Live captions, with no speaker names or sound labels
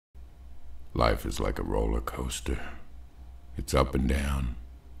Life is like a roller coaster. It's up and down.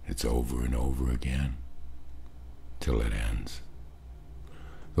 It's over and over again. Till it ends.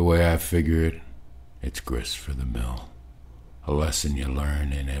 The way I figure it, it's grist for the mill. A lesson you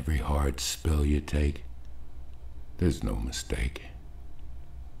learn in every hard spill you take. There's no mistake.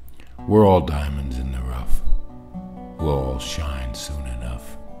 We're all diamonds in the rough. We'll all shine soon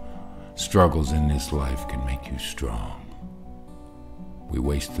enough. Struggles in this life can make you strong. We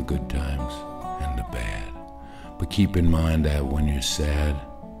waste the good times and the bad, but keep in mind that when you're sad,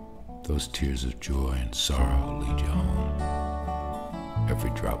 those tears of joy and sorrow lead you home. Every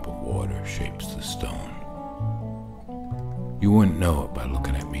drop of water shapes the stone. You wouldn't know it by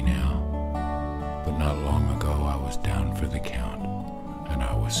looking at me now, but not long ago I was down for the count, and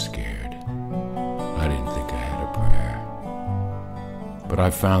I was scared. I didn't think I had a prayer, but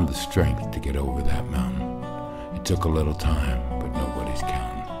I found the strength to get over that mountain. It took a little time, but nobody's counting.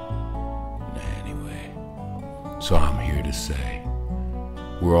 Anyway, so I'm here to say,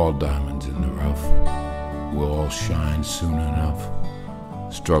 we're all diamonds in the rough. We'll all shine soon enough.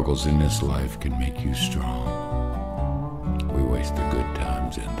 Struggles in this life can make you strong. We waste the good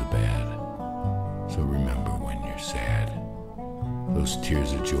times and the bad. So remember when you're sad, those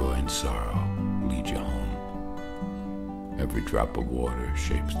tears of joy and sorrow lead you home. Every drop of water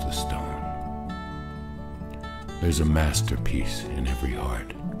shapes the stone. There's a masterpiece in every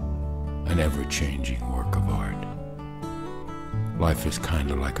heart, an ever-changing work of art. Life is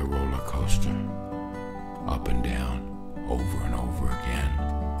kinda like a roller coaster, up and down, over and over again,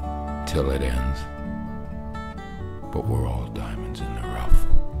 till it ends. But we're all diamonds in the rough.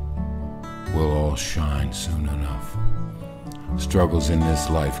 We'll all shine soon enough. Struggles in this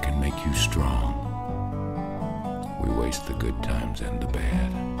life can make you strong. We waste the good times and the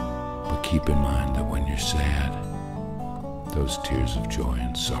bad, but keep in mind that when you're sad, those tears of joy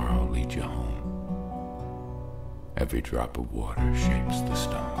and sorrow lead you home. Every drop of water shapes the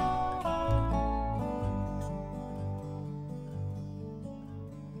stone.